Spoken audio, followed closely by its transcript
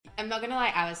I'm not gonna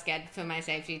lie, I was scared for my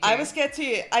safety too. I was scared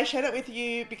too. I shared it with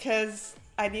you because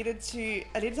I needed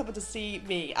someone to see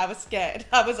me. I was scared.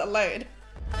 I was alone.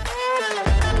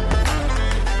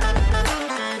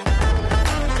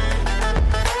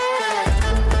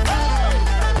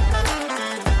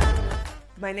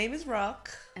 My name is Rock.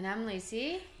 And I'm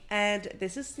Lucy. And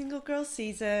this is Single Girl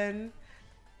Season.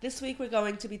 This week we're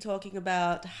going to be talking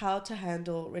about how to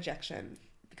handle rejection.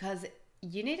 Because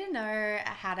you need to know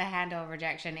how to handle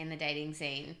rejection in the dating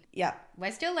scene. Yeah.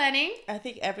 We're still learning. I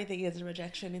think everything is a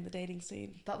rejection in the dating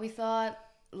scene. But we thought,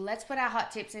 let's put our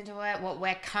hot tips into it, what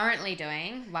we're currently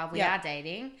doing while we are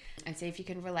dating, and see if you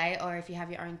can relate or if you have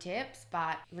your own tips.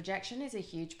 But rejection is a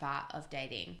huge part of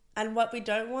dating. And what we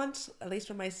don't want, at least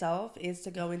for myself, is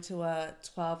to go into a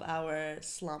 12-hour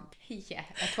slump. Yeah,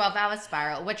 a 12-hour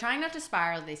spiral. We're trying not to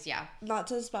spiral this year. Not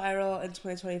to spiral in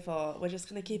 2024. We're just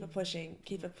going to keep it pushing.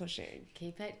 Keep it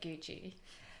Gucci.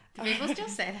 Do people still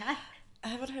say that? I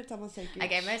haven't heard someone say Gucci. I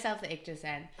gave myself the ick just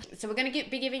then. So we're going to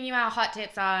be giving you our hot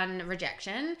tips on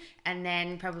rejection, and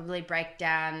then probably break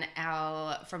down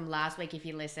from last week, if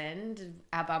you listened,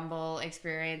 our Bumble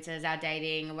experiences, our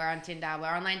dating. We're on Tinder.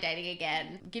 We're online dating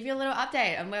again. Give you a little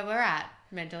update on where we're at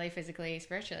mentally, physically,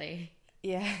 spiritually.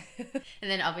 Yeah.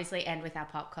 And then obviously end with our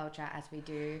pop culture as we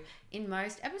do in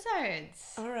most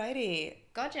episodes. Alrighty.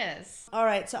 Gorgeous. All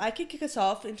right, so I can kick us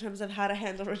off in terms of how to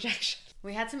handle rejection.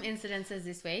 We had some incidences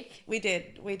this week. We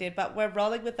did, but we're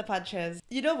rolling with the punches.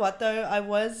 You know what though? I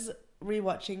was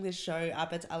rewatching this show,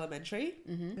 Abbott's Elementary,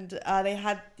 and they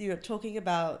had, talking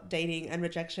about dating and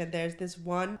rejection. There's this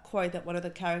one quote that one of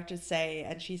the characters say,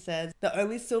 and she says, "The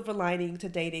only silver lining to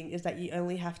dating is that you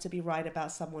only have to be right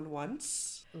about someone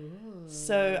once." Ooh.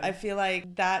 So I feel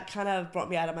like that kind of brought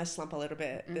me out of my slump a little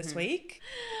bit this week.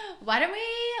 Why don't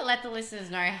we let the listeners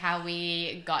know how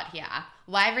we got here?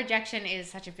 Why rejection is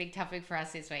such a big topic for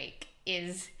us this week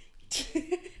is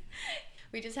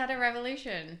we just had a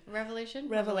revelation.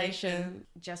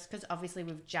 Just because obviously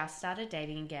we've just started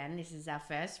dating again. This is our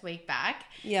first week back.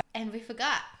 Yeah. And we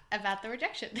forgot about the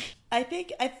rejection. I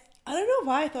think, I don't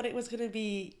know why I thought it was going to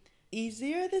be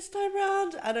easier this time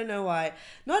around. I don't know why.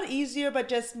 Not easier, but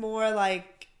just more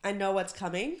like I know what's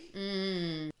coming.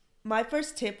 My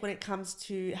first tip when it comes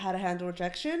to how to handle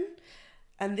rejection,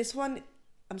 and this one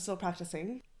I'm still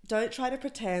practicing, don't try to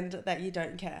pretend that you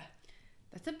don't care.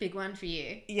 That's a big one for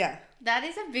you. Yeah. That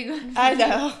is a big one for you. I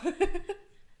know.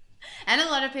 And a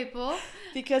lot of people.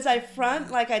 Because I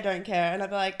front like I don't care, and I'll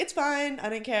be like, it's fine, I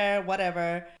don't care,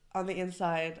 whatever. On the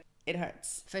inside, it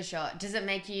hurts. For sure. Does it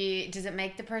make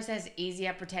the process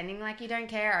easier pretending like you don't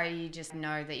care, or you just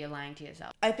know that you're lying to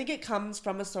yourself? I think it comes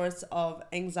from a source of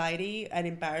anxiety and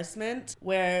embarrassment,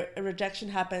 where a rejection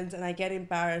happens and I get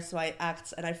embarrassed, so I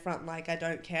act and I front like I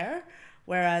don't care,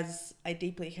 whereas I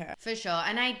deeply care. For sure.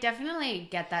 And I definitely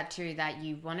get that too, that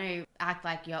you want to act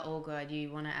like you're all good.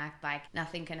 You want to act like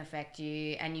nothing can affect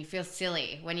you, and you feel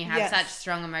silly when you have such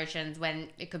strong emotions when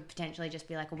it could potentially just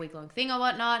be like a week-long thing or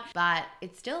whatnot, but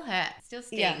it still hurts, still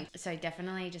stings. Yeah. So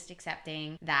definitely just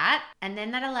accepting that, and then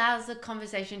that allows the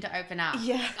conversation to open up.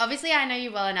 Yeah. Obviously, I know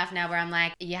you well enough now where I'm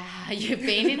like, yeah, you've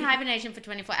been in hibernation for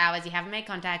 24 hours. You haven't made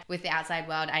contact with the outside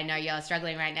world. I know you're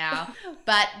struggling right now,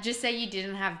 but just say you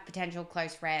didn't have potential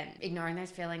close friend. Ignoring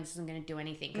those feelings isn't going to do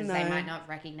anything because they might not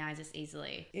recognize us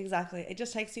easily. Exactly. It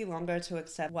just takes you longer to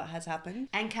accept what has happened.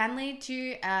 And can lead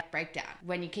to a breakdown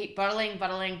when you keep bottling,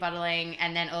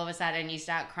 and then all of a sudden you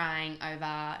start crying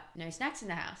over no snacks in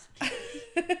the house.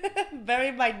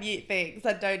 Very minute things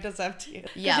that don't deserve to.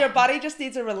 Because Yeah. your body just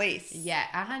needs a release. Yeah,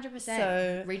 100%.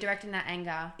 So redirecting that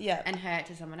anger and hurt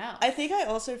to someone else. I think I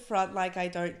also front like I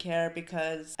don't care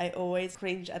because I always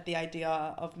cringe at the idea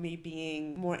of me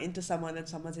being more into someone than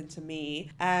someone's into me,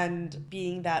 and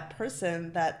being that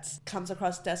person that comes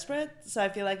across desperate. So I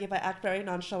feel like if I act very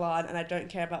nonchalant and I don't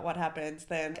care about what happens,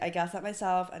 then I gas at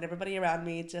myself and everybody around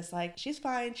me just like, she's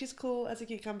fine, she's cool as a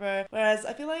cucumber. Whereas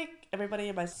I feel like everybody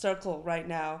in my circle right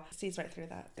now sees right through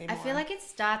that. I feel like it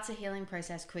starts a healing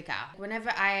process quicker. Whenever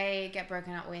I get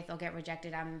broken up with or get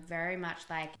rejected, I'm very much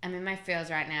like, I'm in my feels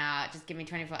right now, just give me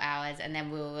 24 hours and then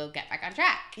we'll get back on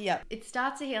track. Yep. It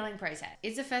starts a healing process.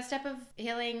 Is the first step of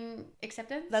healing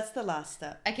acceptance? That's the last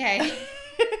step. Okay.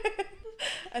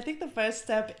 I think the first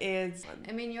step is...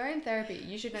 I mean, you're in therapy.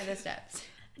 You should know the steps.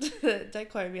 Don't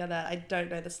quote me on that. I don't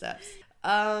know the steps.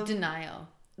 Denial.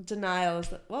 Denial is...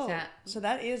 Whoa. So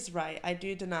that is right. I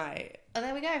do deny. Oh,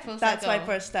 there we go. Full That's circle. my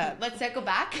first step. Let's circle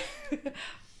back.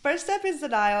 First step is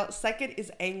denial. Second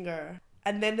is anger.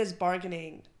 And then there's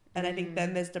bargaining. And I think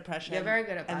then there's depression. You're very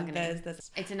good at bargaining. And there's this...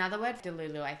 It's another word for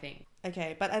Delulu, I think.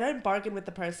 Okay, but I don't bargain with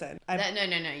the person. No.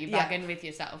 You bargain with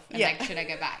yourself. And like, should I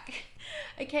go back?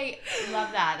 Okay,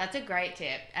 love that. That's a great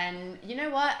tip. And you know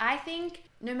what? I think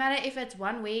no matter if it's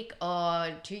 1 week or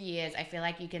 2 years, I feel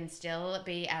like you can still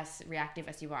be as reactive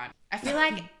as you want. I feel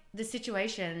like the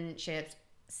situationships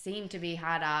seem to be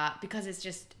harder because it's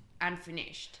just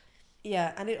unfinished.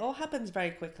 Yeah, and it all happens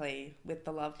very quickly with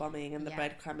the love bombing and the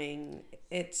breadcrumbing.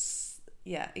 It's,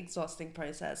 exhausting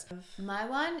process. My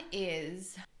one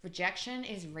is rejection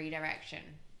is redirection.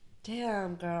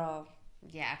 Damn, girl.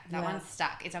 Yeah, that one's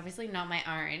stuck. It's obviously not my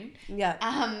own. Yeah.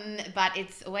 But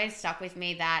it's always stuck with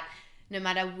me that no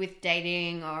matter with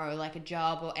dating or like a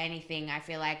job or anything, I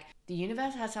feel like the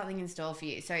universe has something in store for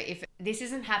you. So if this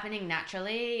isn't happening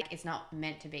naturally, it's not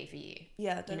meant to be for you.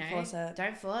 Yeah, don't force it.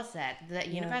 Don't force it. The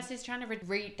universe is trying to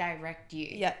redirect you.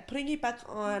 Yeah, putting you back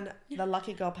on the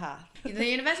lucky girl path. The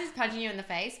universe is punching you in the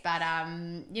face, but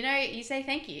you say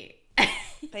thank you.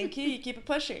 Thank you. You keep it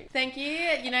pushing. Thank you.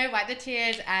 Wipe the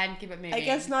tears and keep it moving. I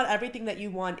guess not everything that you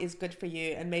want is good for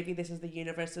you, and maybe this is the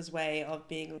universe's way of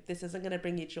being, this isn't going to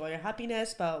bring you joy or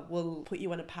happiness, but we'll put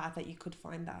you on a path that you could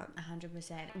find that.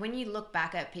 100%. When you look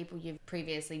back at people you've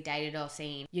previously dated or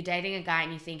seen, you're dating a guy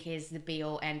and you think he's the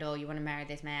be-all, end-all, you want to marry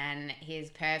this man,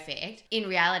 he's perfect. In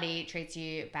reality, he treats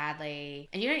you badly,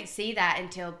 and you don't see that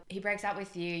until he breaks up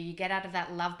with you, you get out of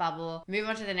that love bubble, move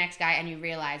on to the next guy, and you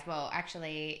realize, well,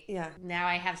 actually,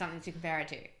 now I have something to compare it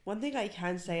to. One thing I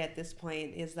can say at this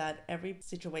point is that every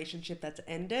situationship that's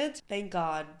ended, thank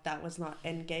God that was not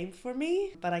endgame for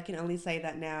me. But I can only say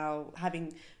that now,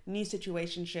 having new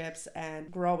situationships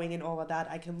and growing and all of that,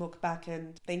 I can look back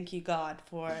and thank you God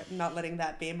for not letting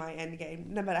that be my endgame,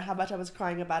 no matter how much I was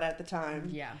crying about it at the time.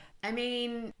 Yeah. I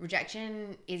mean,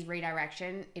 rejection is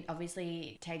redirection. It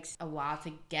obviously takes a while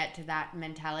to get to that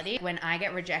mentality. When I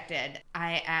get rejected,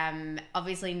 I am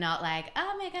obviously not like,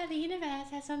 oh my God, the universe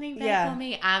has something better for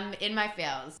me. I'm in my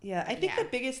feels. Yeah, I think the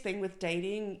biggest thing with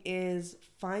dating is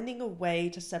finding a way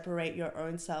to separate your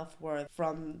own self-worth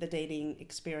from the dating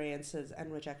experiences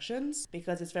and rejections,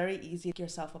 because it's very easy to get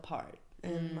yourself apart.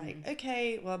 And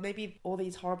okay, well, maybe all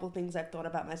these horrible things I've thought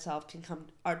about myself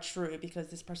are true because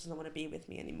this person doesn't want to be with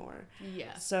me anymore.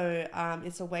 Yeah. So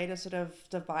it's a way to sort of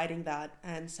dividing that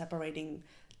and separating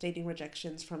dating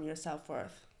rejections from your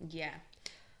self-worth. Yeah,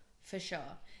 for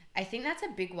sure. I think that's a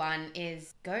big one,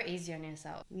 is go easy on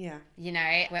yourself. Yeah.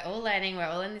 We're all learning, we're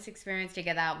all in this experience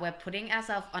together. We're putting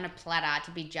ourselves on a platter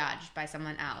to be judged by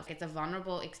someone else. It's a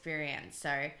vulnerable experience. So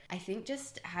I think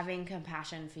just having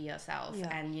compassion for yourself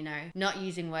and, not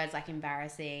using words like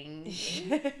embarrassing.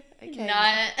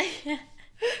 Okay.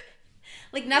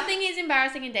 Like nothing is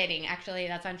embarrassing in dating. Actually,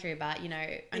 that's untrue, but,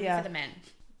 only for the men.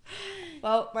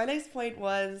 Well, my next point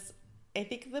was, I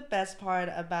think the best part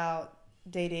about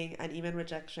dating and even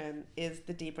rejection is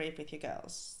the debrief with your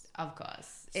girls. Of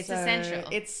course. It's essential.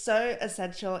 It's so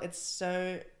essential. It's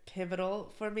so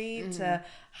pivotal for me to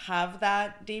have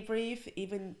that debrief,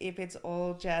 even if it's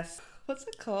all just, what's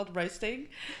it called? Roasting.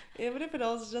 Even if it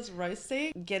all is just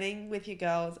roasting, getting with your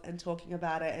girls and talking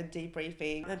about it and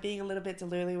debriefing and being a little bit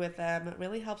delulu with them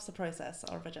really helps the process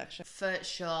of rejection. For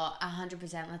sure,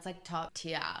 100%. That's like top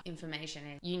tier information.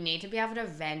 You need to be able to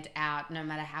vent out no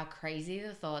matter how crazy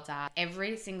the thoughts are.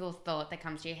 Every single thought that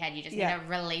comes to your head, you just need to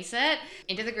release it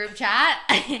into the group chat.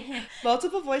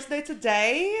 Multiple voice notes a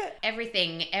day.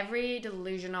 Everything, every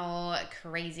delusional,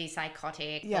 crazy,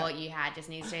 psychotic thought you had just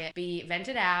needs to be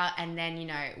vented out, and then,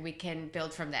 we can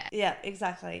build from there. Yeah,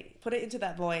 exactly. Put it into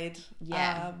that void.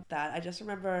 Yeah. That I just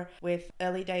remember with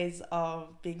early days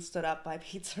of being stood up by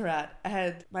Pizza Rat,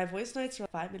 and my voice notes were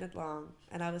 5 minutes long,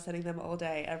 and I was sending them all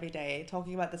day, every day,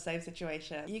 talking about the same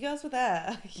situation. You girls were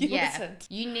there. You listened.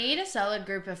 You need a solid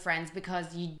group of friends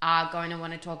because you are going to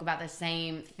want to talk about the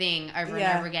same thing over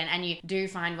and over again, and you do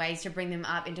find ways to bring them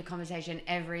up into conversation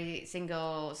every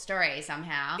single story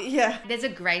somehow. Yeah. There's a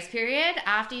grace period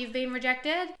after you've been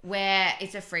rejected where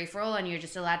it's a free-for-all and you're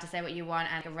just allowed to say what you want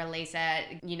and release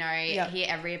it, hear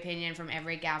every opinion from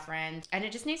every girlfriend, and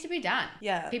it just needs to be done.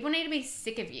 Yeah. People need to be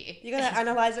sick of you. You gotta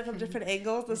analyze it from different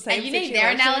angles, the same and you situation. need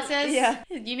their analysis. Yeah.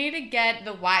 You need to get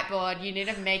the whiteboard, you need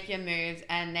to make your moves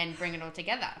and then bring it all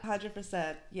together.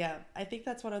 100%. Yeah. I think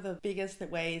that's one of the biggest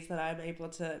ways that I'm able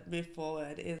to move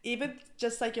forward, is even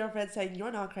just like your friend saying,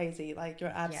 you're not crazy, like you're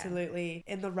absolutely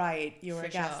in the right, you're a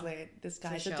gaslit, this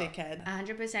guy's a dickhead.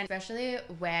 100%, especially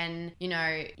when when, you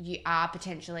know, you are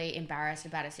potentially embarrassed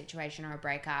about a situation or a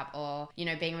breakup or, you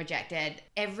know, being rejected,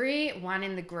 everyone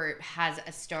in the group has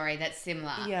a story that's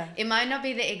similar. Yeah. It might not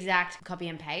be the exact copy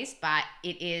and paste, but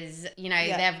it is, you know,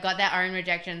 they've got their own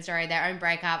rejection story, their own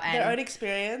breakup, and their own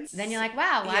experience. Then you're like,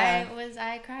 wow, why was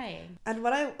I crying? And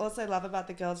what I also love about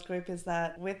the girls group is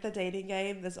that with the dating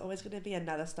game, there's always going to be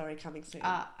another story coming soon.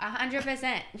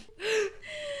 100%.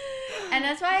 And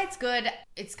that's why it's good.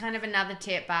 It's kind of another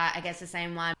tip, but I guess the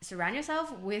same one. Surround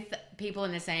yourself with people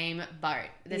in the same boat,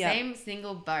 the same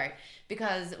single boat.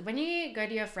 Because when you go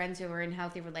to your friends who are in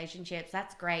healthy relationships,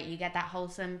 that's great. You get that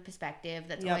wholesome perspective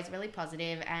that's always really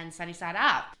positive and sunny side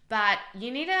up. But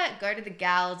you need to go to the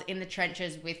gals in the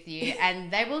trenches with you,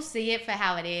 and they will see it for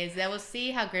how it is. They will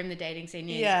see how grim the dating scene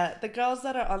is. Yeah, the girls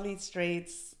that are on these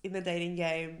streets in the dating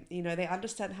game, you know, they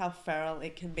understand how feral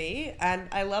it can be. And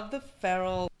I love the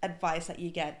feral advice that you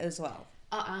get as well.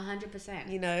 Oh, 100%.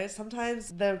 You know,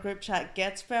 sometimes the group chat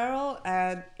gets feral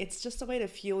and it's just a way to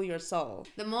fuel your soul.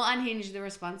 The more unhinged the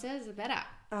response is, the better.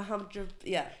 100%.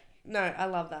 Yeah. No, I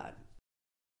love that.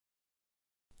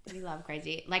 We love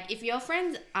crazy. Like, if your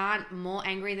friends aren't more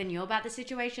angry than you about the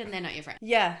situation, they're not your friends.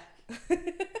 Yeah.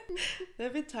 There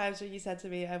have been times when you said to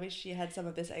me, I wish you had some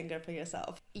of this anger for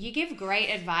yourself. You give great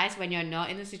advice when you're not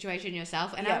in the situation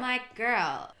yourself. And I'm like,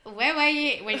 girl, where were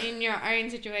you when in your own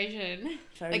situation?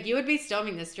 Like, you would be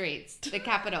storming the streets, the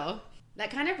capital.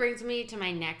 That kind of brings me to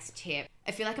my next tip.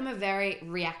 I feel like I'm a very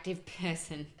reactive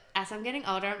person. As I'm getting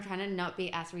older, I'm trying to not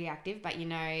be as reactive, but you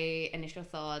know, initial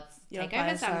thoughts take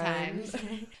over sometimes.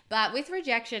 But with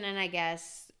rejection and I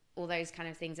guess all those kind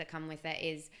of things that come with it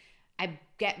is I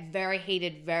get very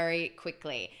heated very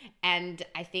quickly. And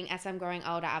I think as I'm growing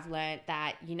older, I've learned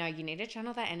that, you know, you need to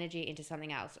channel that energy into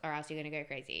something else or else you're going to go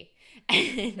crazy.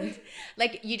 And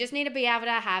like, you just need to be able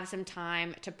to have some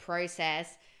time to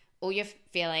process all your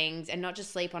feelings and not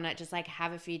just sleep on it, just like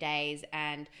have a few days.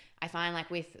 And I find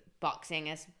like with boxing,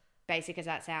 as basic as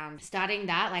that sounds, starting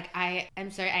that, like I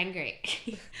am so angry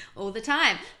all the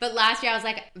time. But last year I was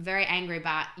like very angry,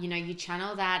 but you know, you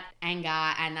channel that anger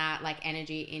and that like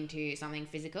energy into something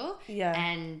physical. Yeah.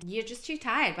 And you're just too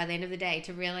tired by the end of the day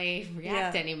to really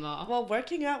react anymore. Well,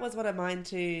 working out was one of mine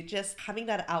too. Just having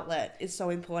that outlet is so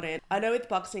important. I know with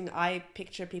boxing, I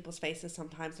picture people's faces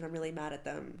sometimes and I'm really mad at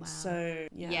them. Wow. So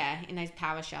yeah, in those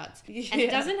power shots. And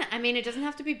it doesn't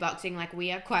have to be boxing. Like,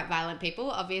 we are quite violent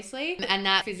people, obviously. And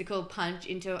that physical punch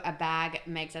into a bag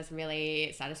makes us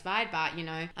really satisfied, but you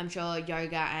know, I'm sure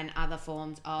yoga and other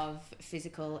forms of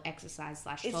physical exercise /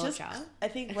 torture. I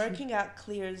think working out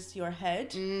clears your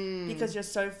head because you're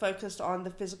so focused on the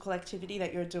physical activity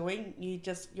that you're doing,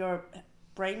 your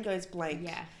brain goes blank.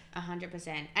 Yeah.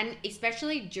 100%. And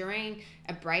especially during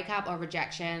a breakup or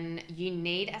rejection, you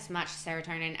need as much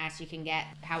serotonin as you can get,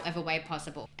 however way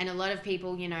possible. And a lot of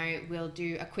people, you know, will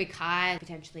do a quick high,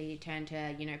 potentially turn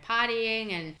to, you know,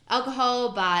 partying and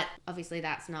alcohol, but obviously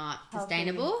that's not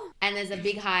sustainable. And there's a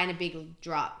big high and a big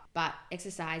drop. But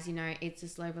exercise, you know, it's a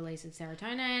slow release of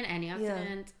serotonin,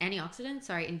 endorphins.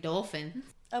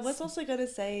 I was also going to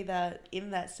say that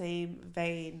in that same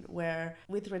vein, where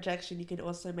with rejection, you can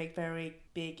also make very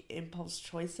big impulse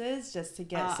choices just to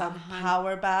get some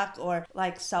power back or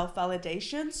like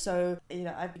self-validation. So, you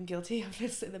know, I've been guilty of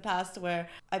this in the past where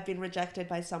I've been rejected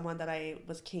by someone that I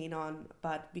was keen on,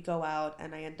 but we go out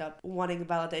and I end up wanting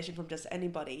validation from just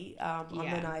anybody on the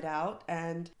night out.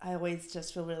 And I always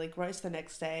just feel really gross the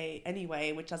next day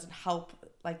anyway, which doesn't help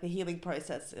like the healing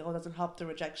process or doesn't help the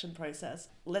rejection process.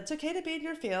 It's okay to be in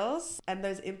your feels, and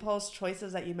those impulse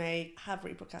choices that you make have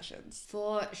repercussions.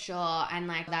 For sure. And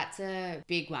like, that's a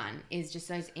big one, is just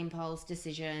those impulse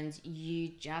decisions. You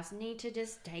just need to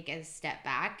just take a step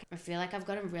back. I feel like I've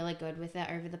gotten really good with it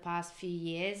over the past few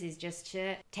years, is just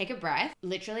to take a breath,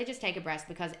 literally just take a breath,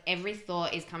 because every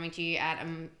thought is coming to you at a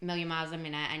million miles a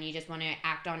minute and you just want to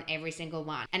act on every single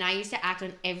one. And I used to act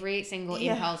on every single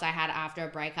impulse I had after a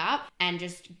breakup and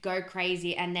just go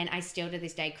crazy, and then I still to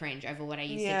this day cringe over what I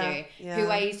used to do. Who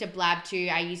I used to blab to.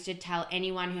 I used to tell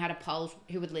anyone who had a pulse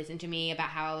who would listen to me about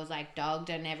how I was like dogged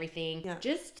and everything.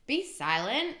 Just be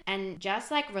silent and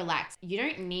just like relax. You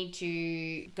don't need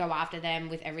to go after them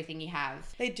with everything you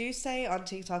have. They do say on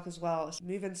TikTok as well,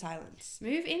 move in silence.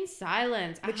 Move in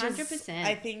silence, 100%.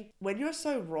 I think when you're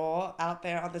so raw out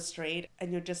there on the street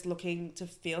and you're just looking to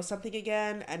feel something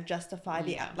again and justify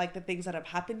the things that have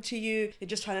happened to you, you're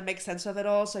just trying to make sense of it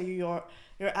all. So you're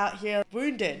out here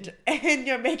wounded and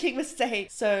you're making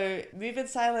mistakes. So move in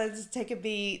silence, take a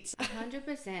beat.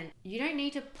 100%. You don't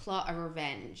need to plot a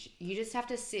revenge. You just have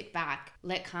to sit back,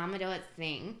 let karma do its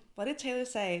thing. What did Taylor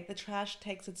say? The trash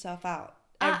takes itself out.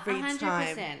 every 100%.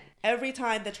 time. Every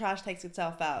time the trash takes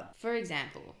itself out. For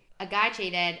example, a guy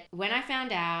cheated. When I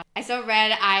found out, I saw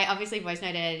red. I obviously voice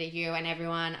noted you and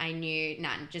everyone I knew,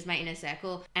 none, just my inner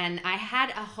circle. And I had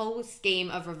a whole scheme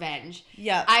of revenge.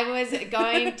 Yeah. I was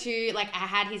going to, like, I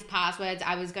had his passwords.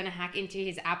 I was going to hack into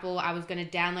his Apple. I was going to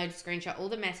download, screenshot all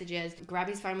the messages, grab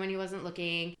his phone when he wasn't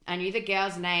looking. I knew the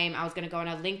girl's name. I was going to go on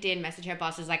her LinkedIn, message her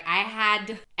bosses. Like, I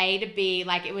had A to B.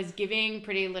 Like, it was giving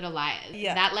Pretty Little Liars.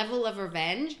 Yeah. That level of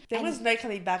revenge. There was no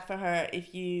coming back for her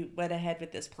if you went ahead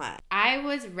with this plan. I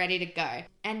was ready to go.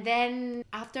 And then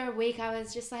after a week, I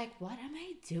was just like, what am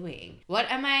I doing? What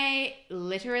am I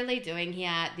literally doing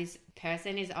here? This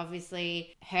person is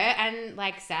obviously hurt and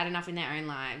like sad enough in their own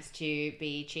lives to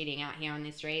be cheating out here on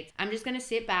the streets. I'm just going to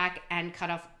sit back and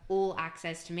cut off all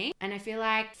access to me. And I feel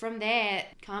like from there,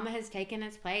 karma has taken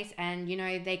its place and, you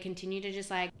know, they continue to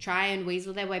just like try and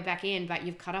weasel their way back in, but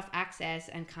you've cut off access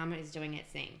and karma is doing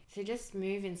its thing. So just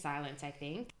move in silence, I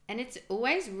think. And it's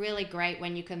always really great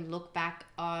when you can look back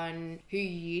on who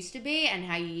you used to be and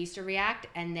how you used to react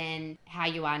and then how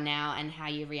you are now and how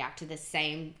you react to the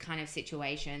same kind of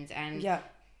situations. And yeah.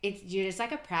 It's just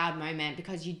like a proud moment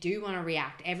because you do want to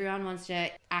react. Everyone wants to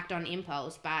act on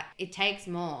impulse, but it takes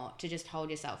more to just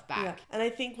hold yourself back. Yeah. And I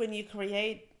think when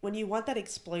you want that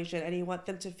explosion and you want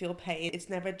them to feel pain, it's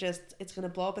never just, it's going to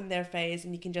blow up in their face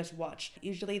and you can just watch.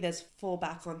 Usually there's fall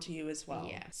back onto you as well.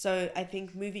 Yeah. So I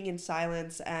think moving in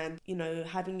silence and, you know,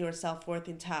 having your self-worth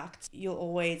intact, you'll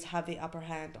always have the upper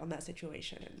hand on that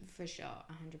situation. For sure.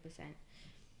 100%.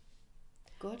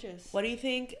 Gorgeous. What do you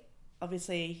think?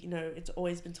 Obviously, you know, it's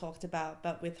always been talked about,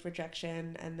 but with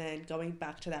rejection and then going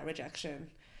back to that rejection,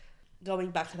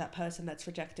 going back to that person that's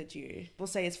rejected you. People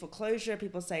say it's for closure,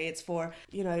 people say it's for,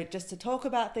 you know, just to talk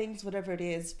about things, whatever it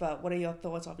is, but what are your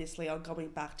thoughts, obviously, on going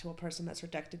back to a person that's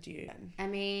rejected you? I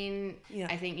mean, yeah.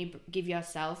 I think you give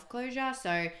yourself closure,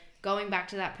 so going back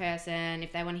to that person,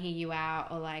 if they want to hear you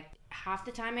out, or like, half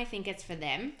the time I think it's for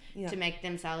them to make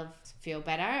themselves feel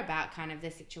better about kind of the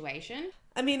situation.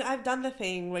 I mean, I've done the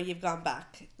thing where you've gone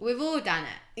back. We've all done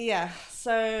it. Yeah.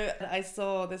 So I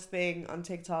saw this thing on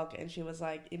TikTok and she was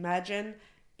like, imagine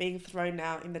being thrown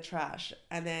out in the trash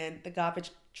and then the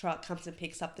garbage truck comes and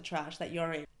picks up the trash that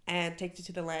you're in and takes you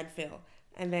to the landfill.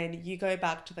 And then you go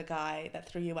back to the guy that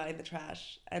threw you out in the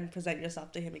trash and present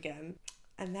yourself to him again.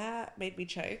 And that made me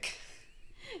choke.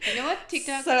 You know what,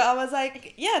 TikTok? So I was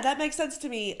like, yeah, that makes sense to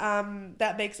me.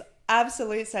 That makes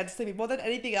absolute sense to me. More than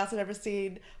anything else I've ever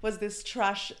seen was this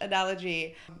trash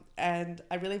analogy. And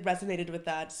I really resonated with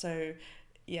that. So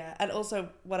yeah. And also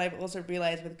what I've also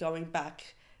realized with going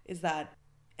back is that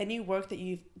any work that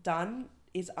you've done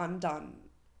is undone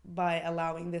by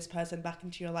allowing this person back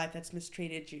into your life that's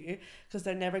mistreated you, because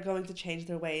they're never going to change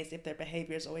their ways if their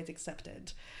behavior is always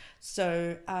accepted.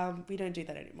 So we don't do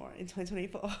that anymore in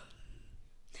 2024.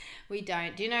 We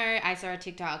don't. Do you know, I saw a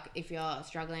TikTok, if you're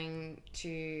struggling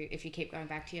if you keep going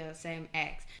back to your same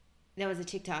ex, there was a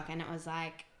TikTok and it was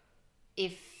like,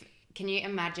 can you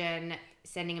imagine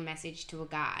sending a message to a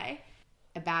guy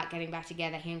about getting back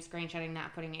together, him screenshotting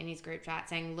that, putting it in his group chat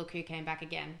saying, look who came back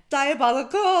again.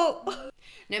 Diabolical.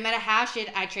 No matter how shit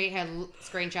I treat her,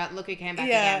 screenshot, look who came back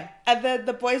again. And then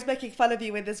the boys making fun of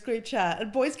you in this group chat.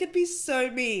 And boys can be so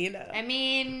mean. I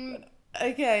mean...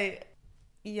 Okay.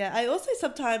 Yeah, I also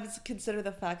sometimes consider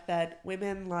the fact that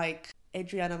women like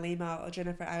Adriana Lima or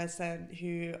Jennifer Aniston,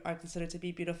 who are considered to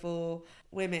be beautiful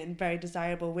women, very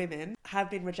desirable women,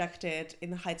 have been rejected in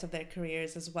the heights of their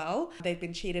careers as well. They've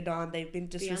been cheated on, they've been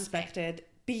disrespected.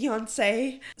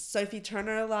 Beyonce, Sophie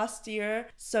Turner last year.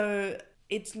 So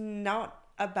it's not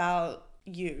about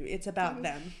you, it's about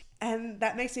them. And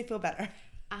that makes me feel better.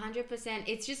 100%.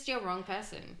 It's just your wrong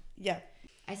person. Yeah.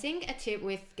 I think a tip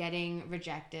with getting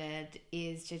rejected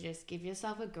is to just give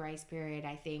yourself a grace period.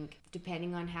 I think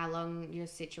depending on how long your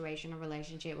situation or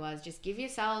relationship was, just give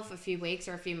yourself a few weeks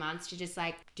or a few months to just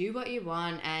like do what you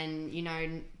want and, you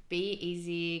know, be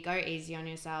easy, go easy on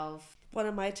yourself. One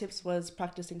of my tips was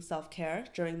practicing self-care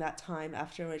during that time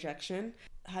after rejection.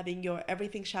 Having your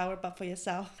everything shower but for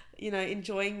yourself, you know,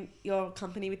 enjoying your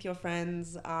company with your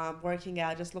friends, working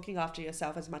out, just looking after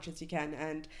yourself as much as you can,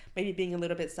 and maybe being a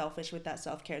little bit selfish with that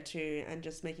self-care too, and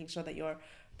just making sure that you're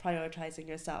prioritizing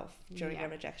yourself during a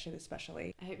rejection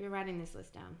especially. I hope you're writing this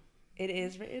list down. It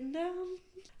is written down.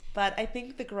 But I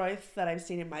think the growth that I've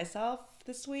seen in myself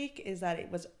this week is that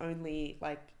it was only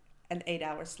like an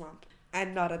 8-hour slump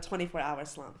and not a 24-hour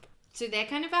slump. So they're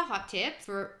kind of a hot tip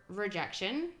for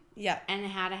rejection. Yeah. And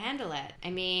how to handle it. I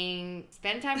mean,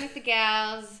 spend time with the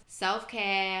girls,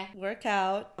 self-care. Work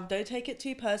out. Don't take it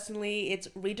too personally. It's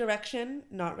redirection,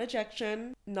 not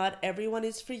rejection. Not everyone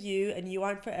is for you and you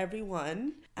aren't for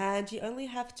everyone. And you only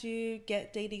have to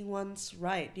get dating once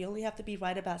right. You only have to be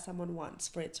right about someone once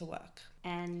for it to work.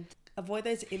 And avoid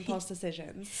those impulse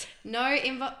decisions. No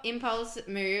impulse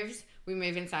moves. We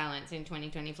move in silence in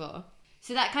 2024.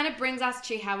 So that kind of brings us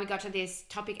to how we got to this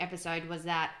topic episode, was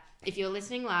that if you're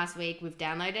listening last week, we've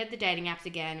downloaded the dating apps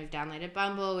again. We've downloaded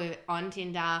Bumble, we're on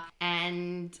Tinder,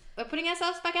 and we're putting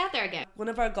ourselves back out there again. One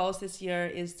of our goals this year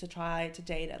is to try to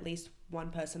date at least one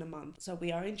person a month. So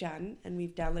we are in Jan and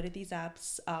we've downloaded these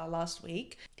apps last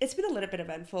week. It's been a little bit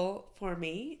eventful for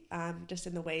me, just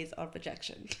in the ways of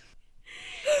rejection.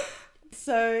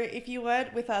 So if you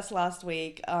weren't with us last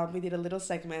week, we did a little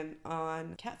segment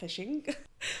on catfishing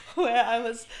where I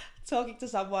was talking to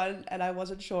someone and I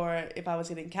wasn't sure if I was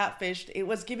getting catfished. It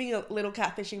was giving a little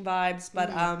catfishing vibes, but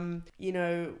you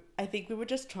know, I think we were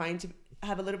just trying to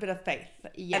have a little bit of faith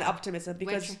and optimism,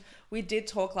 because we did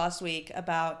talk last week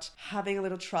about having a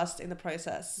little trust in the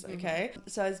process. Okay.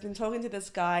 So I've been talking to this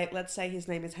guy, let's say his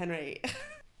name is Henry.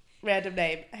 Random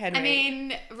name, Henry. I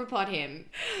mean, report him.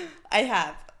 I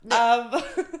have.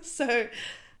 So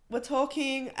we're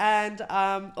talking and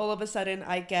all of a sudden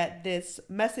I get this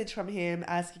message from him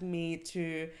asking me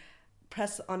to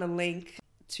press on a link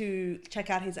to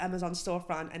check out his Amazon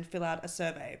storefront and fill out a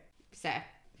survey.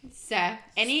 Sir,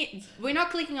 we're not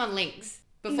clicking on links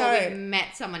before we've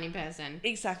met someone in person.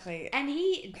 Exactly. And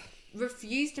he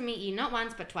refused to meet you not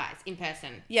once but twice in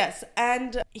person. Yes,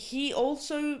 and he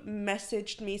also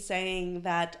messaged me saying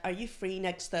that, are you free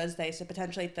next Thursday, so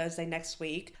potentially Thursday next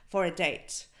week, for a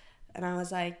date? And I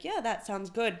was like, yeah, that sounds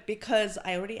good, because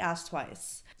I already asked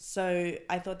twice. So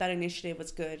I thought that initiative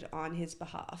was good on his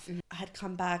behalf. Mm-hmm. I had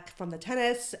come back from the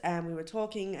tennis and we were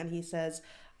talking and he says,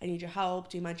 I need your help.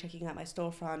 Do you mind checking out my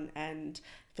storefront and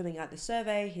filling out the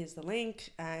survey? Here's the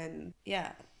link. And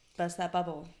yeah, burst that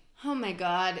bubble. Oh my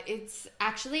God, it's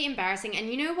actually embarrassing. And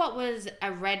you know what was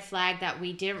a red flag that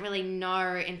we didn't really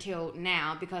know until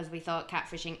now, because we thought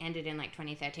catfishing ended in like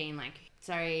 2013. Like,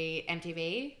 sorry,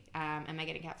 MTV, am I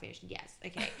getting catfished? Yes,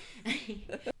 okay.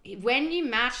 When you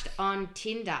matched on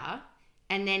Tinder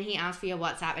and then he asked for your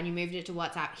WhatsApp and you moved it to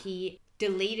WhatsApp, he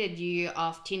deleted you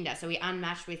off Tinder. So he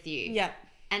unmatched with you. Yeah.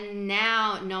 And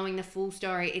now, knowing the full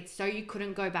story, it's so you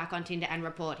couldn't go back on Tinder and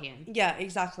report him. Yeah,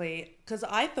 exactly. Because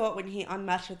I thought when he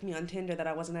unmatched with me on Tinder that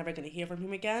I wasn't ever going to hear from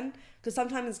him again. Because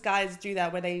sometimes guys do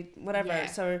that where they, whatever. Yeah.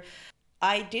 So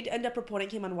I did end up reporting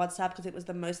him on WhatsApp because it was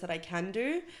the most that I can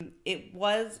do. It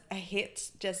was a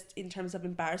hit just in terms of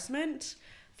embarrassment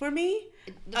for me.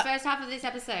 The first half of this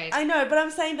episode. I know, but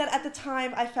I'm saying that at the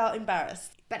time I felt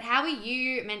embarrassed. But how are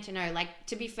you meant to know? Like,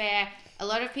 to be fair, a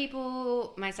lot of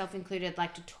people, myself included,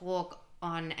 like to talk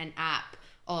on an app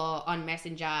or on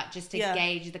Messenger just to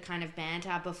gauge the kind of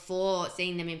banter before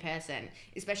seeing them in person.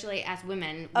 Especially as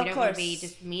women, we don't want to be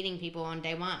just meeting people on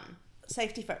day one.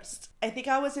 Safety first. I think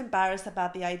I was embarrassed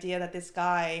about the idea that this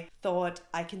guy thought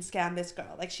I can scam this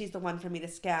girl. Like, she's the one for me to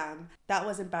scam. That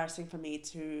was embarrassing for me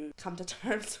to come to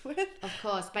terms with. Of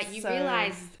course, but you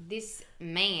realize this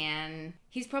man,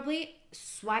 he's probably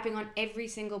swiping on every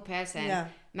single person,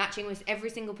 matching with every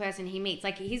single person he meets.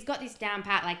 Like, he's got this down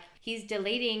pat. Like, he's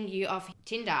deleting you off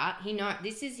Tinder.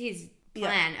 This is his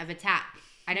plan of attack.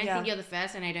 I don't think you're the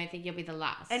first, and I don't think you'll be the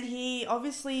last. And he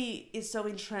obviously is so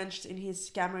entrenched in his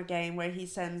scammer game where he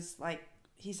sends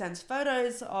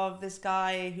photos of this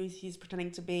guy who he's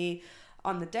pretending to be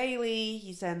on the daily.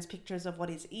 He sends pictures of what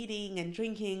he's eating and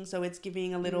drinking, so it's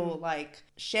giving a little like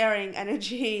sharing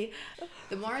energy.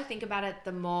 The more I think about it,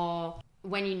 the more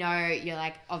when you know, you're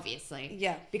like, obviously.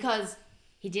 Yeah. Because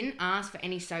he didn't ask for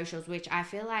any socials, which I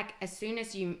feel like as soon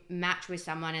as you match with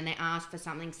someone and they ask for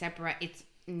something separate, it's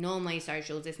normally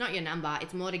socials. It's not your number.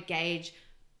 It's more to gauge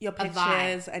your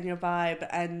pictures and your vibe,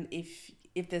 and if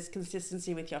there's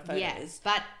consistency with your photos. Yes,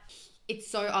 but it's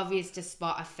so obvious to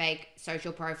spot a fake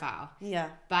social profile. Yeah.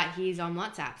 But he's on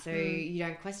WhatsApp, so you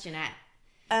don't question it.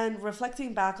 And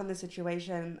reflecting back on the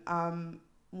situation,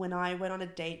 when I went on a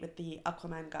date with the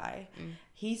Aquaman guy,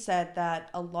 he said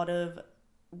that a lot of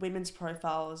women's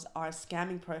profiles are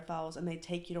scamming profiles, and they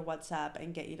take you to WhatsApp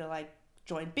and get you to like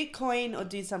join Bitcoin or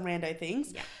do some rando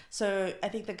things. Yeah. So I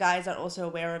think the guys are also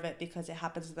aware of it because it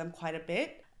happens to them quite a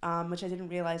bit, which I didn't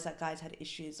realize that guys had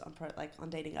issues on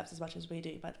dating apps as much as we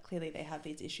do, but clearly they have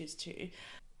these issues too.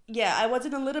 Yeah, I was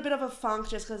in a little bit of a funk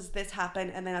just because this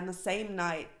happened, and then on the same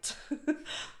night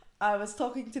I was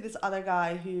talking to this other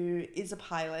guy who is a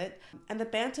pilot, and the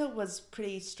banter was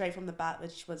pretty straight from the bat,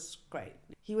 which was great.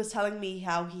 He was telling me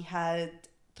how he had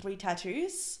 3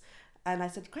 tattoos And I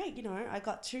said, great, you know, I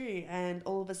got 2. And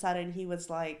all of a sudden he was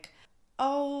like,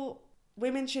 oh,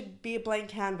 women should be a blank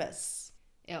canvas.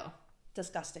 Ew.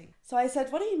 Disgusting. So I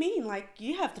said, what do you mean? Like,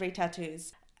 you have 3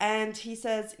 tattoos. And he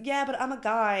says, yeah, but I'm a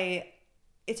guy.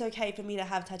 It's okay for me to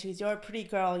have tattoos. You're a pretty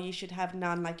girl. You should have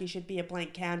none. Like, you should be a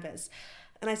blank canvas.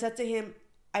 And I said to him,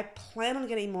 I plan on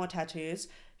getting more tattoos.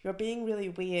 You're being really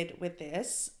weird with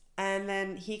this. And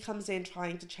then he comes in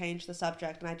trying to change the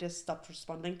subject, and I just stopped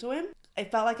responding to him. I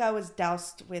felt like I was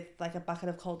doused with like a bucket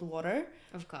of cold water.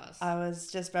 Of course. I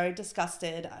was just very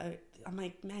disgusted. I'm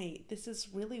like, mate, this is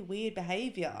really weird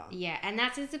behavior. Yeah, and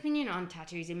that's his opinion on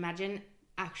tattoos. Imagine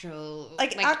actual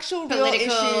actual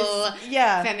political real issues.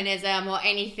 Yeah. feminism or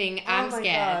anything. I'm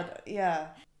scared. God. Yeah.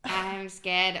 I'm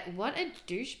scared. What a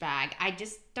douchebag. I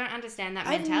just don't understand that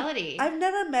mentality. I've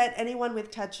never met anyone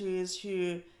with tattoos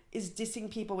who is dissing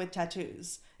people with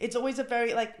tattoos. It's always a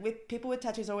very, like, with people with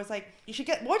tattoos, always like, you should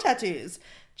get more tattoos.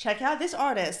 Check out this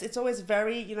artist. It's always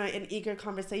very, you know, an eager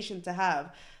conversation to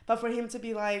have. But for him to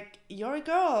be like, you're a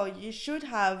girl, you should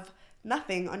have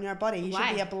nothing on your body. You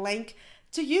should be a blank.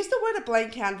 To use the word a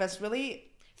blank canvas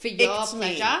really for your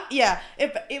pleasure? Yeah.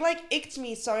 It like icked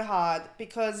me so hard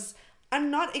because I'm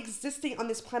not existing on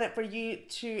this planet for you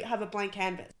to have a blank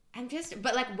canvas.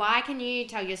 But like, why can you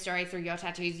tell your story through your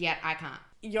tattoos yet I can't?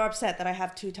 You're upset that I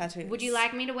have 2 tattoos. Would you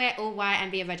like me to wear all white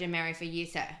and be a Virgin Mary for you,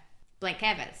 sir? Blank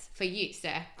canvas for you,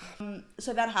 sir.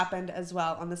 So that happened as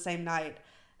well on the same night.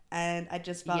 And I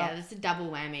just felt... Yeah, that's a double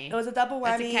whammy. It was a double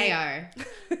whammy. That's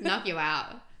a KO. Knock you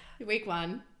out. Week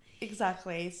 1.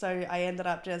 Exactly. So I ended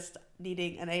up just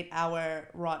needing an 8-hour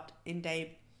rot in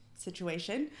day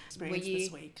situation. Were you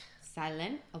this week.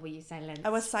 Silent or were you silenced? I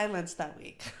was silenced that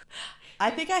week. I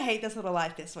think I hate this little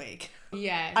life this week.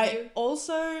 Yeah. I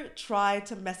also tried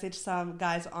to message some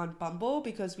guys on Bumble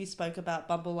because we spoke about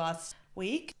Bumble last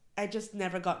week. I just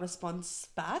never got response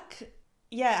back.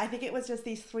 Yeah, I think it was just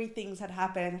these 3 things had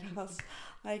happened. And I was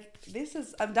like,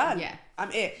 I'm done. Yeah.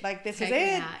 I'm it. Like, this is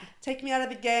it. Take me out of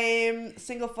the game.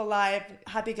 Single for life.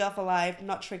 Happy girl for life.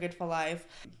 Not triggered for life.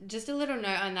 Just a little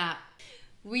note on that.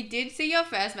 We did see your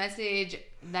first message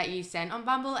that you sent on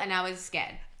Bumble and I was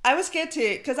scared. I was scared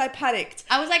too because I panicked.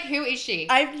 I was like, who is she?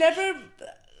 I've never,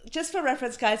 just for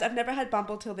reference guys, I've never had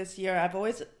Bumble till this year. I've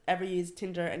always ever used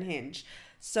Tinder and Hinge.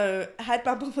 So I had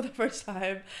Bumble for the first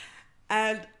time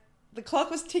and the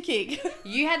clock was ticking.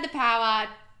 You had the power.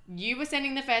 You were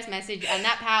sending the first message and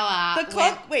that power...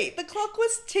 The clock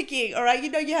was ticking, all right? You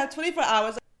know, you have 24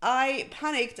 hours. I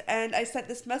panicked and I sent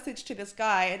this message to this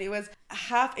guy and it was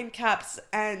half in caps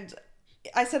and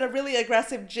I sent a really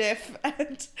aggressive GIF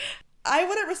and I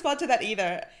wouldn't respond to that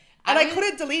either. And I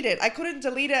couldn't delete it. I couldn't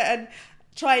delete it and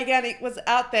try again. It was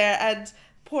out there and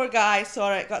poor guy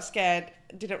saw it, got scared,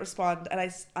 didn't respond, and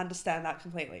I understand that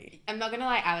completely. I'm not gonna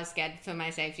lie, I was scared for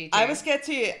my safety too. I was scared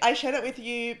too. I shared it with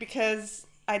you because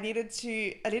I needed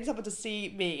someone to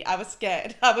see me. I was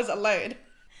scared. I was alone.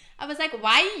 I was like,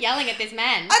 why are you yelling at this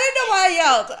man? I don't know why I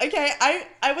yelled, okay?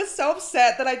 I was so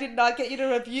upset that I did not get you to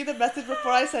review the message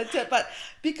before I sent it, but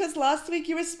because last week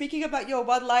you were speaking about your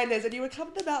one-liners and you were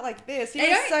coming about like this. You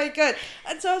were so good.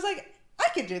 And so I was like, I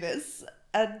can do this.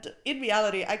 And in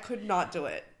reality, I could not do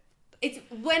it. It's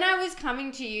when I was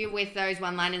coming to you with those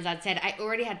one-liners, I'd said I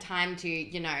already had time to,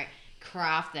 you know,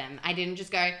 craft them. I didn't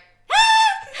just go,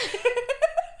 ah!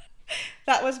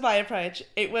 That was my approach.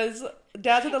 It was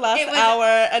down to the last hour,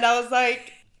 and I was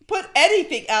like, put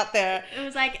anything out there. It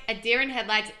was like a deer in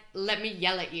headlights, let me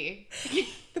yell at you.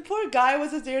 The poor guy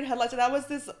was a deer in headlights, and I was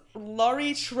this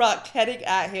lorry truck heading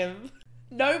at him.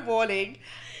 No warning.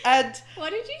 And what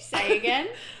did you say again?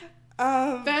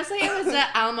 Firstly, it was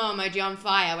the Elmo emoji on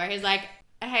fire, where he's like,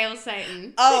 hail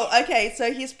Satan. Oh, okay.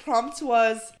 So his prompt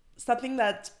was something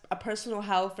that's a personal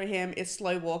hell for him is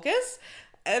slow walkers.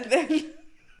 And then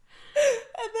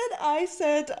I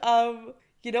said,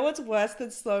 you know what's worse than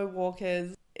slow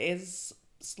walkers is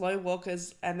slow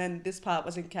walkers, and then this part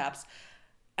was in caps,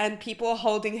 and people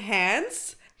holding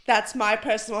hands. That's my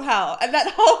personal hell. And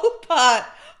that whole part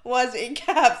was in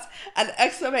caps and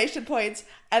exclamation points.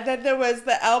 And then there was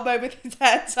the Elmo with his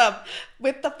hands up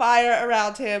with the fire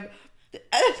around him.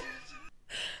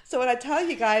 So when I tell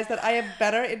you guys that I am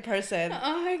better in person,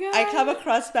 oh my God, I come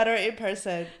across better in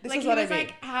person. This is what I mean.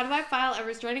 Like, how do I file a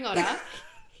restraining order?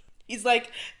 He's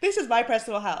like, this is my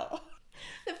personal hell.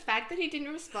 The fact that he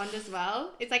didn't respond as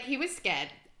well, it's like he was scared.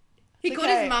 He called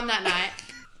his mum that night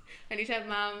and he said,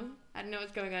 Mum, I don't know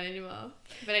what's going on anymore,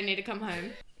 but I need to come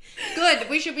home. Good,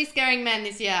 we should be scaring men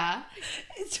this year.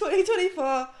 It's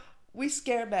 2024, we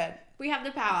scare men. We have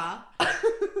the power.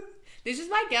 This is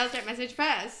why girls don't message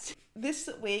first. This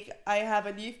week, I have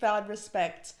a newfound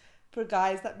respect for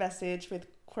guys that message with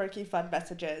quirky, fun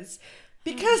messages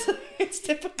because it's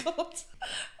difficult.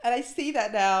 And I see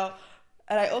that now.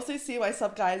 And I also see why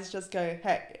some guys just go,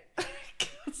 hey,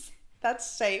 that's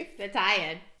safe. They're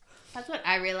tired. That's what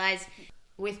I realized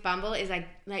with Bumble is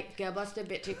like girl bossed a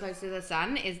bit too close to the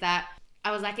sun, is that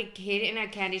I was like a kid in a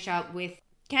candy shop with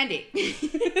candy.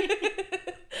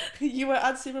 You were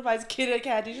unsupervised kid in a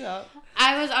candy shop.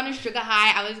 I was on a sugar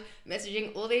high. I was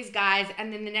messaging all these guys,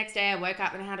 and then the next day I woke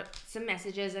up and I had some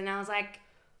messages, and I was like,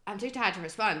 I'm too tired to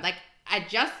respond. Like, I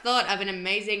just thought of an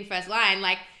amazing first line.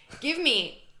 Like, give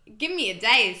me a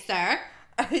day, sir.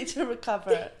 I need to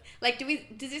recover. Like,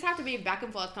 does this have to be a back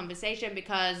and forth conversation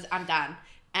because I'm done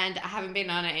and I haven't been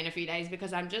on it in a few days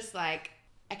because I'm just like,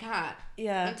 I can't.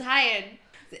 Yeah. I'm tired.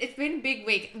 It's been a big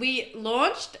week. We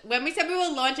launched, when we said we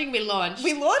were launching, we launched.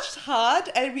 We launched hard,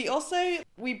 and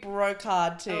we broke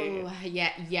hard too. Oh,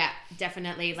 yeah,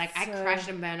 definitely. Like, I crashed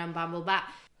and burned on Bumble. But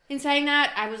in saying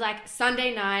that, I was like,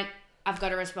 Sunday night, I've got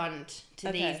to respond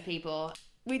to these people.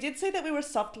 We did say that we were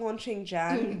soft launching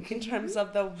Jan in terms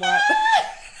of the what.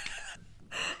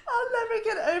 I'll never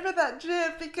get over that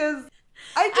GIF because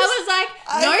I was like,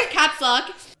 no caps lock.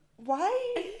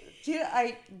 Why did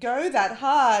I go that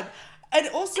hard? And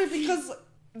also because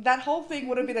that whole thing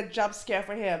would have been a jump scare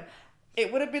for him.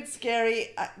 It would have been scary.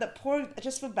 I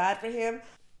just feel bad for him.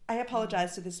 I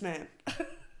apologize to this man.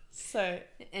 So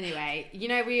anyway, you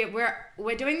know,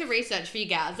 we're doing the research for you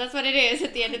guys. That's what it is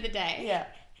at the end of the day. Yeah.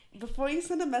 Before you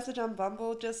send a message on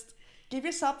Bumble, just give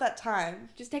yourself that time.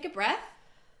 Just take a breath.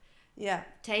 Yeah.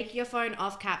 Take your phone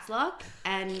off caps lock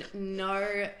and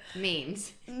no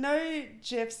memes. No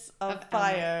GIFs of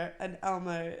fire and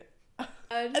Elmo.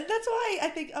 And that's why I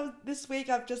think this week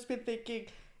I've just been thinking,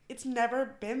 it's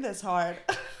never been this hard.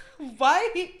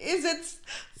 Why is it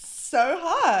so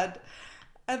hard?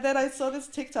 And then I saw this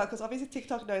TikTok, because obviously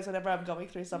TikTok knows whenever I'm going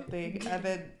through something. And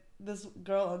then this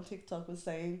girl on TikTok was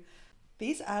saying,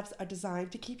 these apps are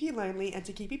designed to keep you lonely and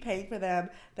to keep you paying for them.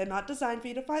 They're not designed for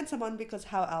you to find someone, because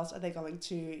how else are they going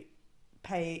to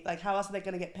pay? Like, how else are they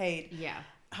going to get paid? Yeah.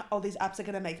 All these apps are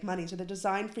going to make money. So they're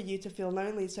designed for you to feel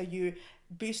lonely. So you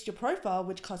boost your profile,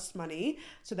 which costs money,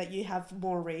 so that you have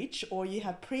more reach, or you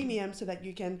have premium so that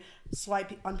you can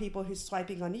swipe on people who's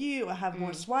swiping on you, or have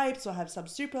more swipes, or have some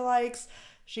super likes.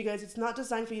 She goes, it's not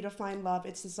designed for you to find love.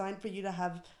 It's designed for you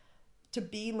to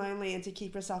be lonely and to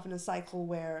keep yourself in a cycle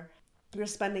where you're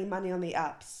spending money on the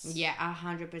apps. Yeah,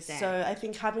 100%. So I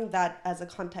think having that as a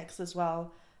context as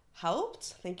well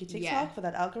helped. Thank you, TikTok, for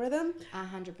that algorithm.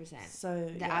 100%. So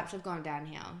the apps have gone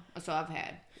downhill, so I've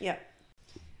heard. Yeah.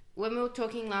 When we were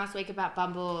talking last week about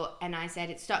Bumble, and I said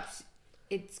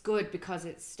it's good because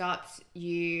it stops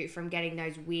you from getting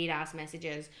those weird ass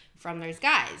messages from those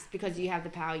guys, because you have the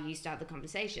power, you start the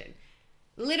conversation.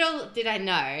 Little did I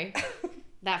know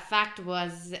that fact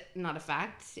was not a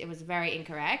fact. It was very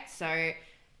incorrect. So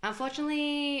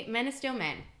unfortunately, men are still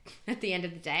men at the end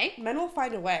of the day. Men will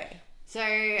find a way. So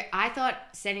I thought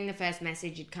sending the first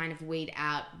message would kind of weed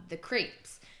out the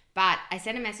creeps. But I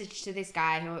sent a message to this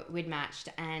guy who we'd matched,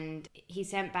 and he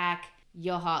sent back,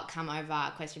 "You're hot, come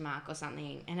over," ? Or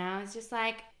something. And I was just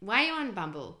like, why are you on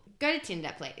Bumble? Go to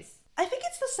Tinder, please. I think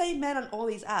it's the same men on all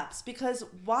these apps, because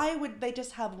why would they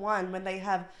just have one when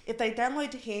if they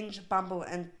download Hinge, Bumble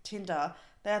and Tinder,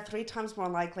 they are 3 times more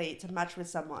likely to match with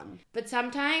someone. But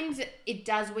sometimes it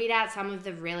does weed out some of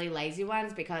the really lazy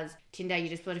ones, because Tinder, you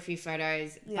just put a few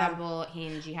photos. Yeah. Bumble,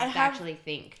 Hinge, you have to actually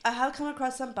think. I have come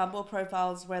across some Bumble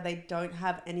profiles where they don't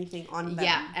have anything on them.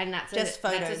 Yeah, and that's just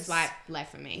photos. That's a swipe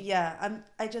left for me. Yeah,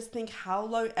 I just think, how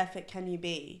low effort can you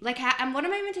be? Like, and what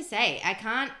am I meant to say?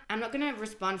 I'm not going to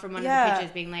respond from one of the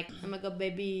pictures being like, oh my God,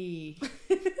 baby,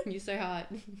 you're so hot.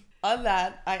 On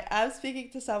that, I am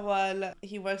speaking to someone.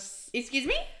 He works... Excuse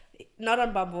me? Not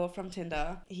on Bumble, from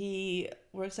Tinder. He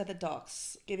works at the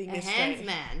docks, giving a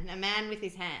handsman. A man with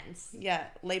his hands. Yeah,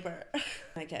 labor.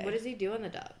 Okay. What does he do on the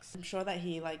docks? I'm sure that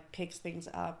he picks things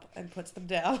up and puts them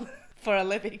down for a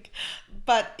living.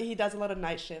 But he does a lot of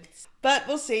night shifts. But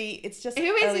we'll see. It's just... Who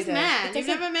is this man? You've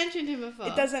never mentioned him before.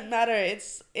 It doesn't matter.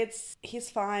 He's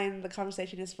fine. The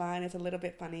conversation is fine. It's a little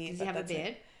bit funny. Does he have a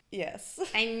beard? Yes.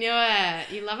 I knew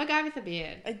it. You love a guy with a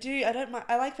beard. I do. I don't mind.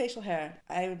 I like facial hair.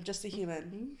 I'm just a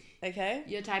human. Okay?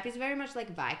 Your type is very much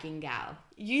like Viking gal.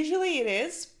 Usually it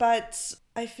is, but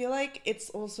I feel like it's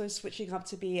also switching up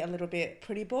to be a little bit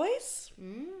pretty boys.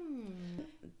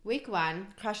 Week 1.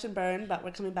 Crashed and burned, but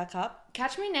we're coming back up.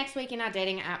 Catch me next week in our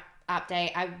dating app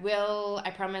update.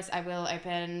 I promise I will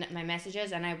open my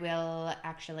messages and I will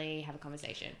actually have a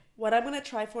conversation. What I'm going to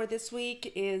try for this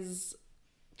week is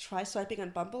try swiping on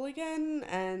Bumble again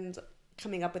and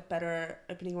coming up with better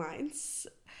opening lines.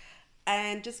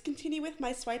 and just continue with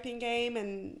my swiping game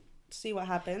and see what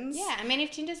happens. Yeah, I mean,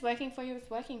 if Tinder's working for you, it's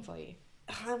working for you.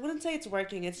 I wouldn't say it's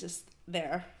working, it's just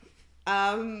there.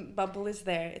 Bumble is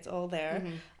there, it's all there.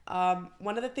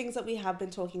 One of the things that we have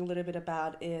been talking a little bit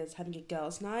about is having a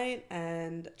girls' night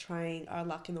and trying our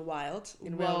luck in the wild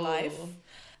in real life.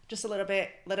 Just a little bit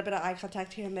of eye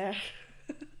contact here and there.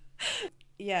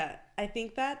 Yeah, I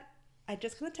think that I'm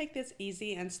just gonna take this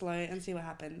easy and slow and see what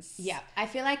happens. Yeah, I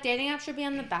feel like dating apps should be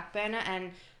on the back burner,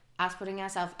 and us putting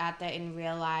ourselves out there in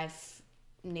real life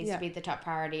needs to be the top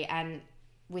priority. And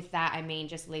with that, I mean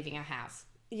just leaving our house.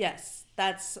 Yes,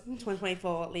 that's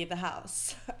 2024, leave the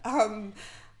house.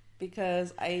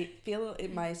 Because I feel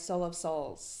in my soul of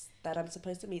souls that I'm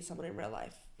supposed to meet someone in real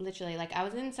life. Literally, like, I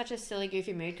was in such a silly,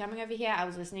 goofy mood coming over here. I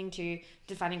was listening to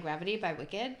Defying Gravity by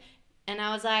Wicked, and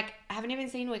I was like, I haven't even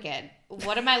seen Wicked.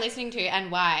 What am I listening to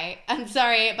and why? I'm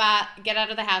sorry, but get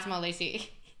out of the house, Lucy.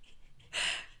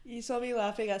 You saw me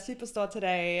laughing at Superstore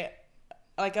today,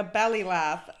 like a belly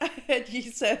laugh, and you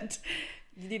said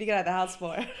you need to get out of the house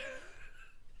more.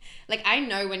 Like, I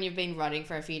know when you've been rotting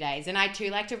for a few days, and I too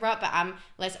like to rot, but I'm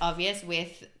less obvious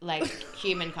with, like,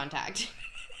 human contact.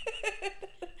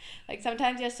 Like,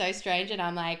 sometimes you're so strange, and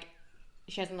I'm like,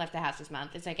 she hasn't left the house this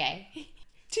month. It's okay.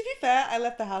 To be fair, I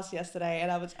left the house yesterday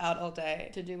and I was out all day.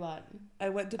 To do what? I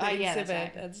went to the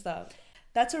exhibit and stuff.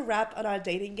 That's a wrap on our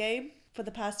dating game for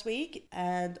the past week,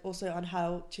 and also on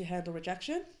how to handle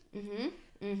rejection.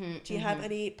 Do you have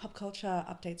any pop culture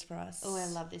updates for us? Oh, I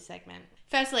love this segment.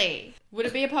 Firstly, would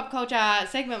it be a pop culture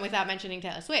segment without mentioning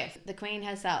Taylor Swift? The Queen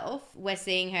herself. We're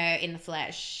seeing her in the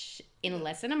flesh in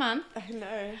less than a month. I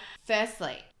know.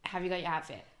 Firstly, have you got your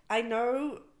outfit? I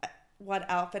know what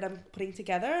outfit I'm putting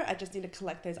together. I just need to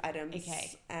collect those items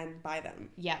and buy them.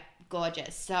 Yep,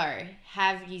 gorgeous. So,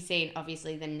 have you seen,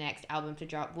 obviously, the next album to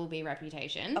drop will be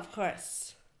Reputation? Of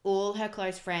course. All her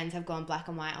close friends have gone black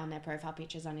and white on their profile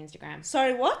pictures on Instagram.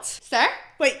 Sorry, what? Sir?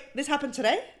 Wait, this happened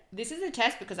today? This is a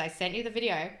test because I sent you the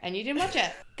video and you didn't watch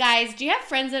it. Guys, do you have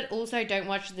friends that also don't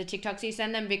watch the TikToks you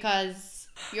send them because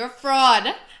you're a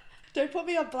fraud? Don't put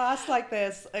me on blast like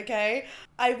this, okay?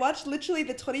 I watched literally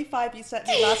the 25 you sent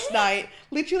me last night.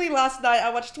 Literally last night, I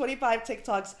watched 25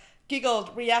 TikToks,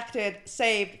 giggled, reacted,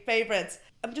 saved, favorites.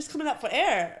 I'm just coming up for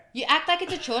air. You act like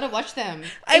it's a chore to watch them.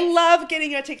 I love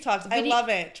getting your TikToks. I love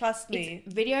it. Trust me.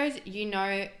 It's videos you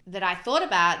know that I thought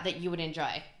about that you would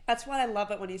enjoy. That's why I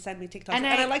love it when you send me TikToks. And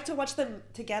I like to watch them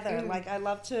together. Like, I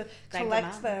love to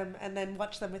collect them and then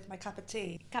watch them with my cup of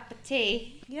tea. Cup of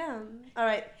tea. Yeah. All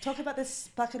right. Talk about this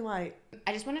black and white.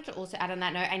 I just wanted to also add on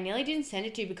that note, I nearly didn't send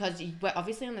it to you because we're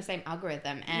obviously on the same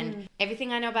algorithm. And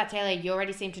everything I know about Taylor, you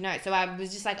already seem to know. So I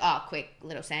was just like, oh, quick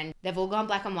little send. They've all gone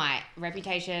black and white.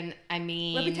 Reputation, I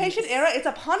mean... Reputation era is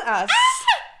upon us.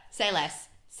 Say less.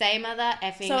 Say mother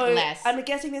effing less. I'm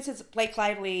guessing this is Blake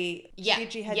Lively,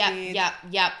 Gigi Hadid.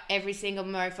 Yep. Every single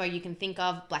mofo you can think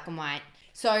of, black and white.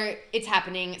 So it's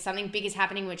happening. Something big is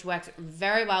happening, which works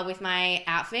very well with my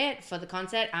outfit for the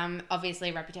concert.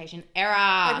 Obviously, Reputation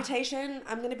era. Reputation,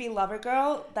 I'm going to be lover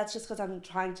girl. That's just because I'm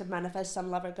trying to manifest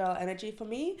some lover girl energy for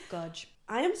me. Godge.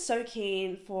 I am so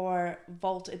keen for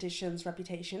Vault Edition's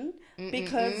Reputation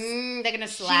because... they're going to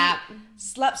slap.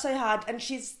 Slap so hard, and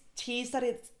she's teased that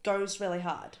it goes really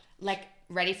hard. Like,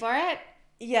 ready for it?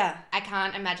 Yeah. I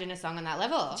can't imagine a song on that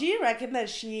level. Do you reckon that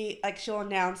she'll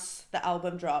announce the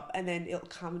album drop and then it'll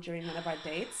come during one of our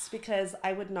dates? Because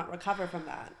I would not recover from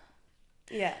that.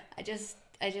 Yeah.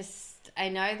 I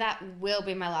know that will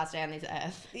be my last day on this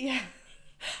earth. Yeah.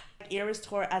 Eras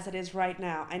tour as it is right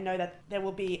now. I know that there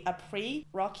will be a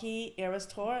pre-Rocky Eras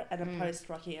tour and a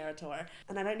post-Rocky Era tour.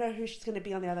 And I don't know who she's going to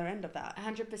be on the other end of that.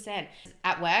 100%.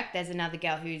 At work, there's another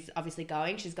girl who's obviously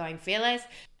going. She's going Fearless.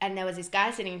 And there was this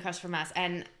guy sitting across from us,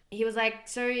 and he was like,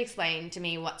 so explain to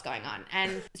me what's going on.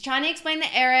 And I was trying to explain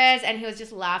the errors, and he was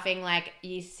just laughing like,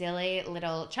 you silly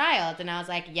little child. And I was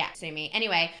like, yeah, sue me.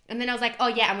 Anyway, and then I was like, oh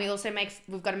yeah, and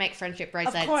we've got to make friendship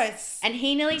bracelets. Of course. And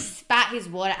he nearly spat his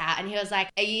water out, and he was like,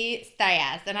 are you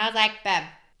serious? And I was like, babe,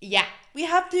 yeah. We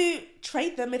have to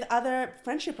trade them with other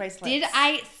friendship bracelets. Did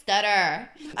I stutter?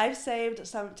 I've saved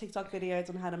some TikTok videos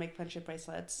on how to make friendship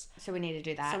bracelets. So we need to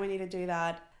do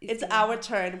that. It's our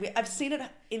turn. I've seen it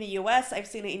in the US. I've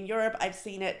seen it in Europe. I've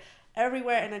seen it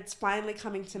everywhere, and it's finally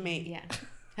coming to me. Yeah.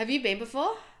 Have you been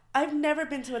before? I've never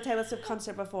been to a Taylor Swift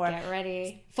concert before. Get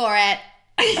ready for it.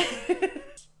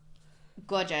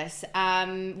 Gorgeous.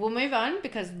 We'll move on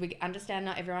because we understand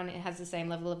not everyone has the same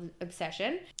level of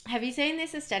obsession. Have you seen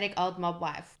this aesthetic old mob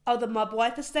wife? Oh, the mob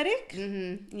wife aesthetic?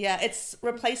 Mm-hmm. Yeah, it's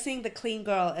replacing the clean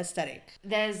girl aesthetic.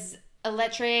 There's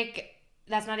electric,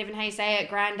 that's not even how you say it,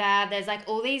 granddad. There's like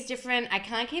all these different, I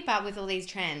can't keep up with all these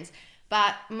trends.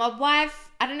 But mob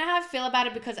wife, I don't know how I feel about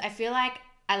it because I feel like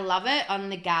I love it on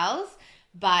the gals,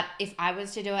 but if I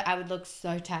was to do it, I would look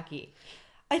so tacky.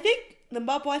 I think the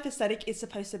mob wife aesthetic is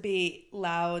supposed to be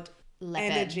loud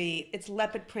energy. It's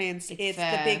leopard prints. It's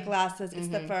the big glasses. It's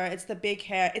the fur. It's the big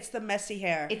hair. It's the messy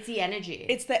hair. It's the energy.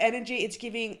 It's the energy. It's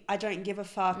giving I don't give a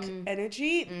fuck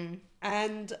energy.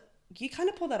 And you kind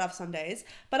of pull that off some days.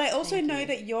 But I also know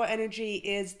that your energy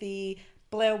is the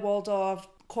Blair Waldorf,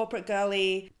 corporate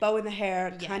girly, bow in the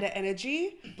hair kind of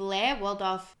energy. Blair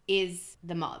Waldorf is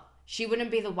the mob. She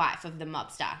wouldn't be the wife of the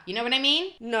mobster. You know what I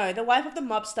mean? No, the wife of the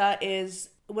mobster is...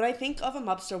 When I think of a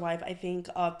mobster wife, I think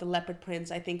of the leopard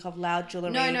prints. I think of loud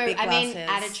jewelry, big glasses. I mean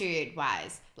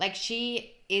attitude-wise. Like,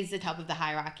 she is the top of the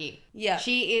hierarchy. Yeah.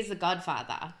 She is the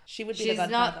godfather. She would be the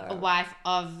godfather. She's not a wife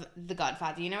of the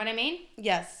godfather. You know what I mean?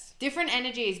 Yes. Different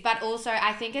energies, but also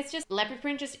I think it's just leopard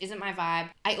print just isn't my vibe.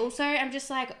 I also am just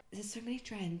like, there's so many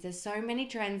trends. There's so many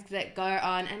trends that go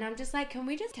on, and I'm just like, can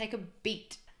we just take a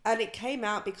beat? And it came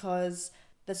out because...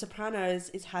 The Sopranos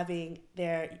is having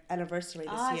their anniversary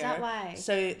this year. Is that why?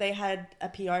 So they had a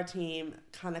PR team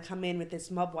kind of come in with this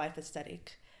mob wife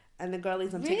aesthetic. And the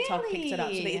girlies on TikTok picked it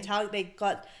up. So they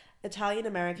got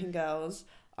Italian-American girls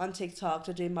on TikTok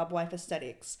to do mob wife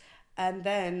aesthetics. And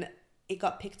then it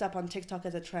got picked up on TikTok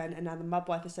as a trend. And now the mob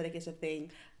wife aesthetic is a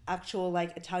thing. Actual,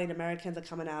 like, Italian-Americans are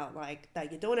coming out like,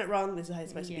 that you're doing it wrong. This is how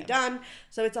it's supposed to be done.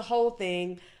 So it's a whole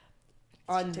thing.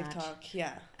 On TikTok,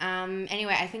 yeah.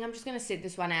 Anyway, I think I'm just going to sit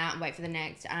this one out and wait for the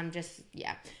next.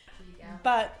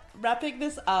 But wrapping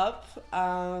this up,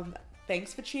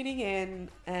 thanks for tuning in,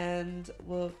 and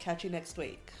we'll catch you next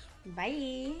week.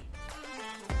 Bye.